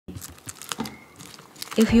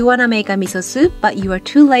If you wanna make a miso soup but you are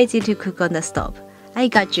too lazy to cook on the stove, I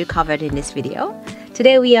got you covered in this video.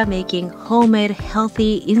 Today we are making homemade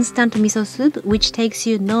healthy instant miso soup which takes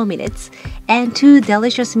you no minutes, and 2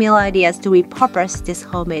 delicious meal ideas to repurpose this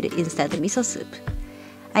homemade instant miso soup.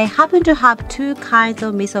 I happen to have 2 kinds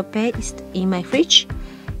of miso paste in my fridge,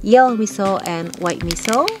 yellow miso and white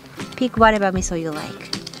miso. Pick whatever miso you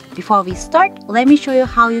like. Before we start, let me show you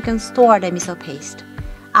how you can store the miso paste.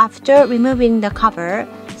 After removing the cover,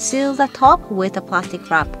 seal the top with a plastic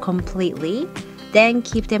wrap completely, then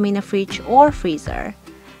keep them in the fridge or freezer.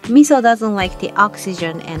 Miso doesn't like the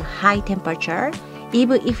oxygen and high temperature.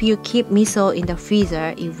 Even if you keep miso in the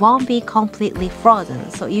freezer, it won't be completely frozen,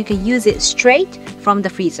 so you can use it straight from the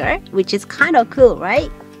freezer, which is kind of cool, right?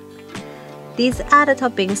 These are the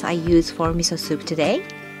toppings I use for miso soup today.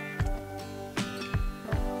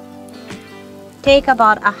 Take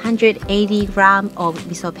about 180 grams of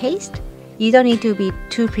miso paste. You don't need to be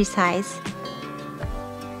too precise.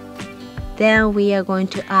 Then we are going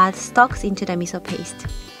to add stocks into the miso paste.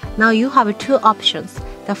 Now you have 2 options.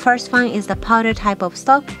 The first one is the powder type of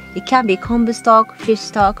stock. It can be kombu stock, fish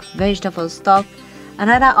stock, vegetable stock.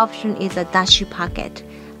 Another option is a dashi packet.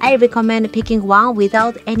 I recommend picking one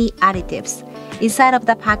without any additives. Inside of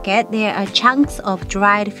the packet, there are chunks of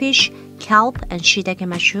dried fish, kelp, and shiitake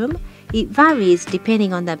mushroom. It varies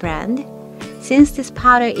depending on the brand. Since this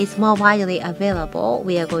powder is more widely available,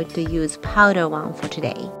 we are going to use powder one for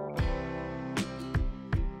today.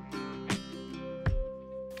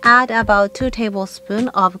 Add about 2 tablespoons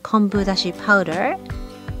of kombu dashi powder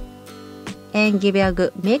and give it a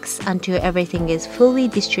good mix until everything is fully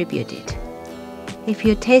distributed. If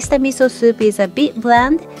you taste the miso soup is a bit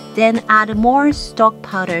bland, then add more stock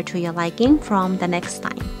powder to your liking from the next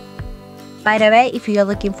time. By the way, if you are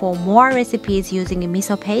looking for more recipes using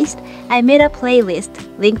miso paste, I made a playlist.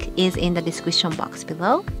 Link is in the description box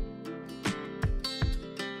below.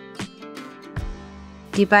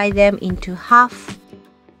 Divide them into half.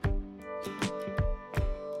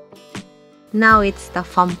 Now it's the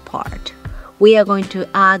fun part. We are going to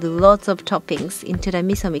add lots of toppings into the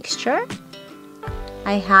miso mixture.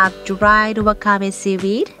 I have dried wakame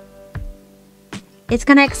seaweed. It's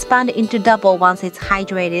gonna expand into double once it's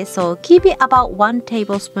hydrated, so keep it about 1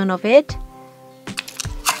 tablespoon of it.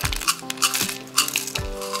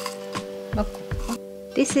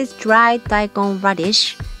 This is dried daikon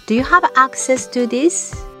radish. Do you have access to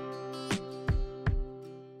this?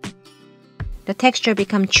 The texture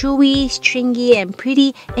becomes chewy, stringy, and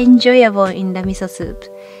pretty enjoyable in the miso soup.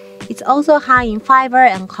 It's also high in fiber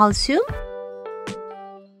and calcium.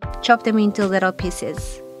 Chop them into little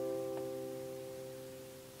pieces.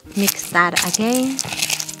 Mix that again.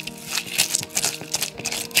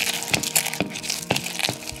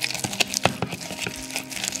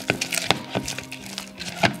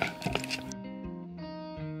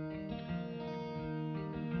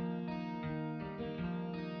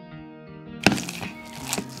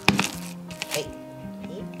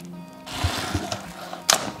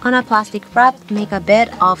 On a plastic wrap, make a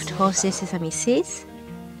bed of toasted sesame seeds.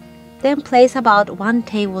 Then place about 1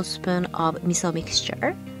 tablespoon of miso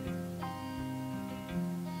mixture.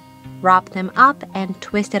 Wrap them up and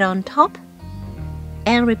twist it on top.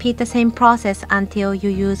 And repeat the same process until you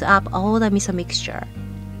use up all the miso mixture.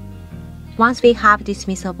 Once we have this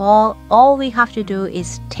miso ball, all we have to do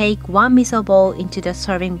is take 1 miso ball into the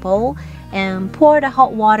serving bowl and pour the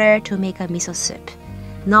hot water to make a miso soup.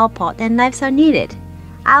 No pot and knives are needed.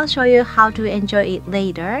 I'll show you how to enjoy it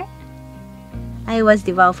later. I was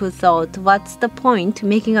the one who thought, what's the point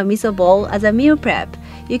making a miso bowl as a meal prep?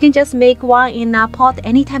 You can just make one in a pot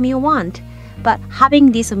anytime you want. But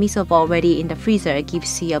having this miso bowl ready in the freezer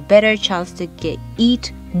gives you a better chance to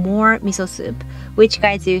eat more miso soup, which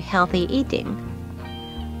guides you healthy eating.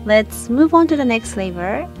 Let's move on to the next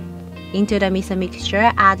flavor. Into the miso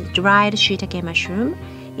mixture, add dried shiitake mushroom.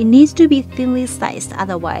 It needs to be thinly sliced,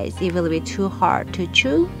 otherwise it will be too hard to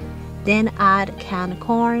chew. Then add canned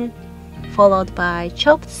corn, followed by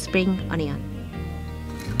chopped spring onion.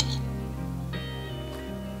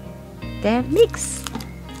 Then mix.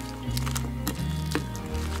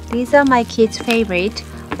 These are my kids' favorite.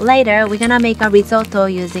 Later, we're gonna make a risotto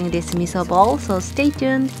using this miso bowl, so stay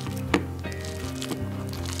tuned.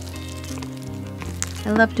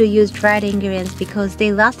 I love to use dried ingredients because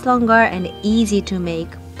they last longer and easy to make,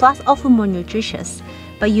 plus often more nutritious.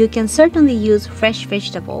 But you can certainly use fresh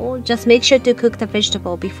vegetable. Just make sure to cook the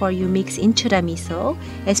vegetable before you mix into the miso,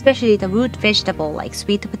 especially the root vegetable like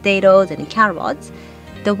sweet potatoes and carrots.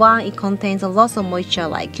 The one it contains a lot of moisture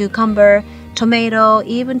like cucumber, tomato,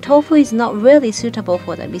 even tofu is not really suitable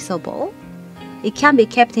for the miso bowl. It can be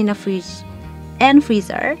kept in the fridge and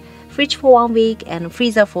freezer. Fridge for 1 week and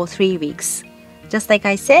freezer for 3 weeks. Just like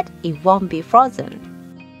I said, it won't be frozen.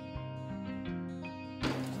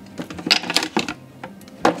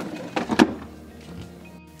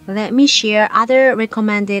 Let me share other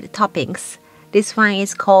recommended toppings. This one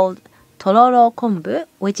is called tororo kombu,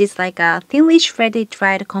 which is like a thinly shredded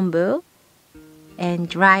dried kombu, and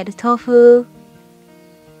dried tofu.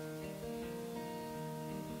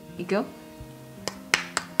 You go.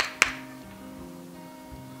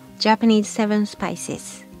 Japanese 7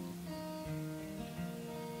 spices.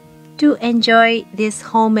 To enjoy this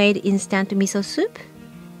homemade instant miso soup,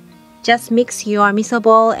 just mix your miso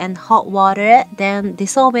bowl and hot water, then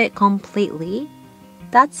dissolve it completely.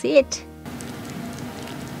 That's it.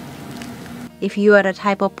 If you are the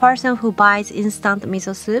type of person who buys instant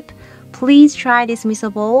miso soup, please try this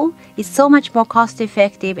miso bowl. It's so much more cost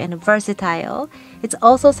effective and versatile. It's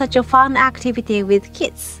also such a fun activity with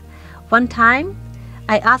kids. One time,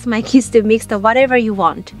 I asked my kids to mix the whatever you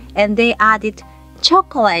want, and they added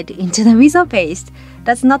chocolate into the miso paste.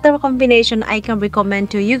 That's not the combination I can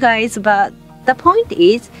recommend to you guys, but the point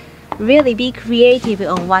is, really be creative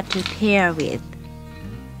on what to pair with.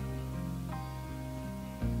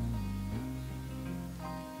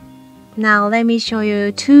 Now let me show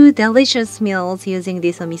you 2 delicious meals using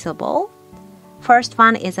this miso bowl. First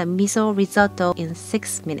one is a miso risotto in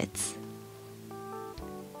 6 minutes.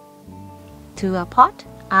 To a pot,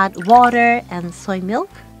 add water and soy milk.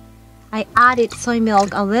 I added soy milk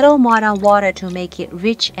a little more than water to make it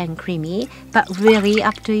rich and creamy, but really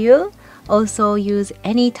up to you. Also use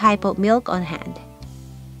any type of milk on hand.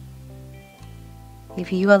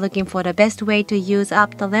 If you are looking for the best way to use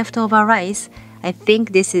up the leftover rice, I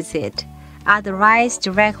think this is it. Add the rice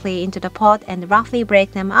directly into the pot and roughly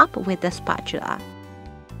break them up with the spatula.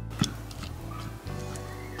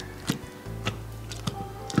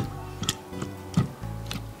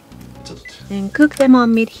 And cook them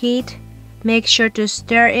on mid-heat. Make sure to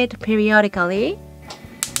stir it periodically.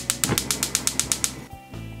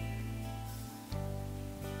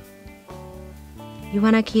 You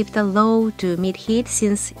want to keep the low to mid-heat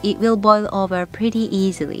since it will boil over pretty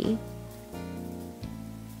easily.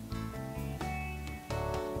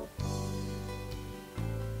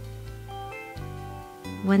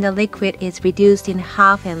 When the liquid is reduced in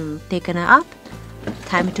half and thickened up,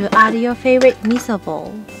 time to add your favorite miso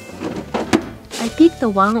bowl. I picked the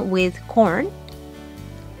one with corn.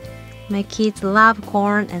 My kids love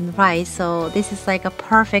corn and rice, so this is like a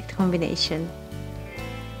perfect combination.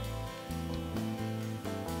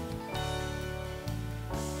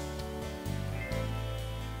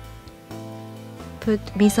 Put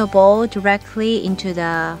miso bowl directly into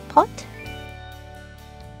the pot.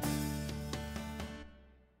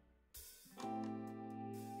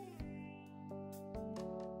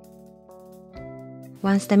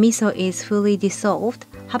 Once the miso is fully dissolved,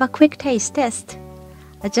 have a quick taste test.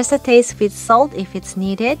 Adjust the taste with salt if it's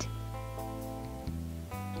needed.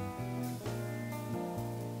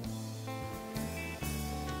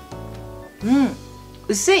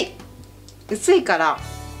 It's 薄いから。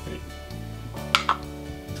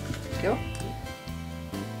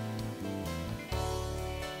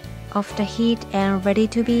Off the heat and ready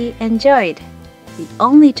to be enjoyed. It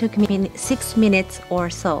only took me 6 minutes or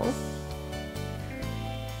so.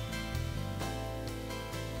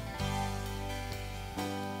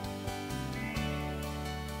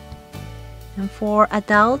 And for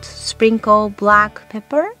adults, sprinkle black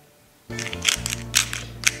pepper.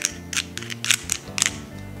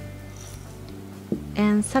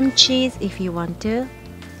 And some cheese if you want to.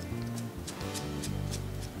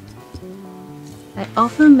 I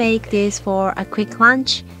often make this for a quick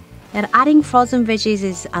lunch, and adding frozen veggies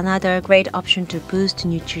is another great option to boost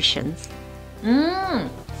nutrition.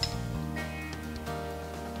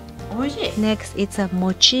 Next, it's a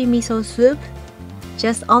mochi miso soup.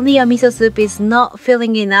 Just only a miso soup is not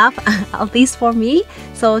filling enough, at least for me.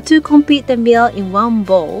 So to complete the meal in one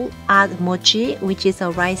bowl, add mochi, which is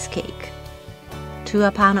a rice cake. To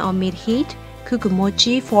a pan on mid-heat, cook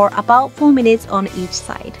mochi for about 4 minutes on each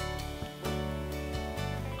side.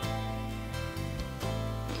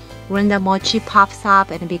 When the mochi pops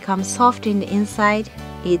up and becomes soft in the inside,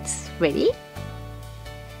 it's ready.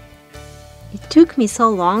 It took me so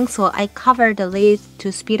long, so I covered the lid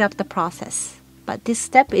to speed up the process. But this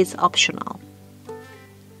step is optional.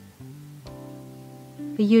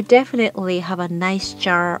 But you definitely have a nice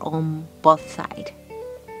jar on both sides.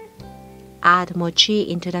 Add mochi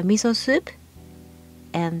into the miso soup,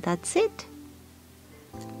 and that's it.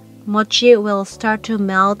 Mochi will start to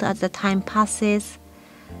melt as the time passes.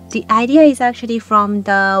 The idea is actually from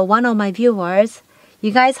one of my viewers.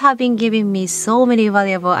 You guys have been giving me so many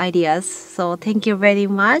valuable ideas, so thank you very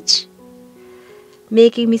much.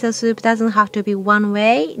 Making miso soup doesn't have to be one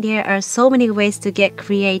way. There are so many ways to get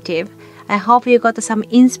creative. I hope you got some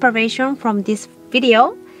inspiration from this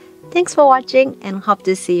video. Thanks for watching and hope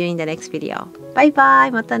to see you in the next video. Bye bye!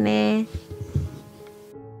 またね!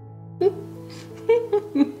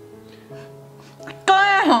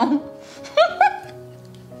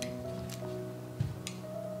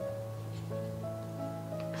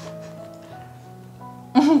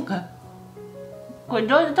 Okay. これ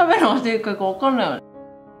どうやって食べるのが正解かわかんないよね。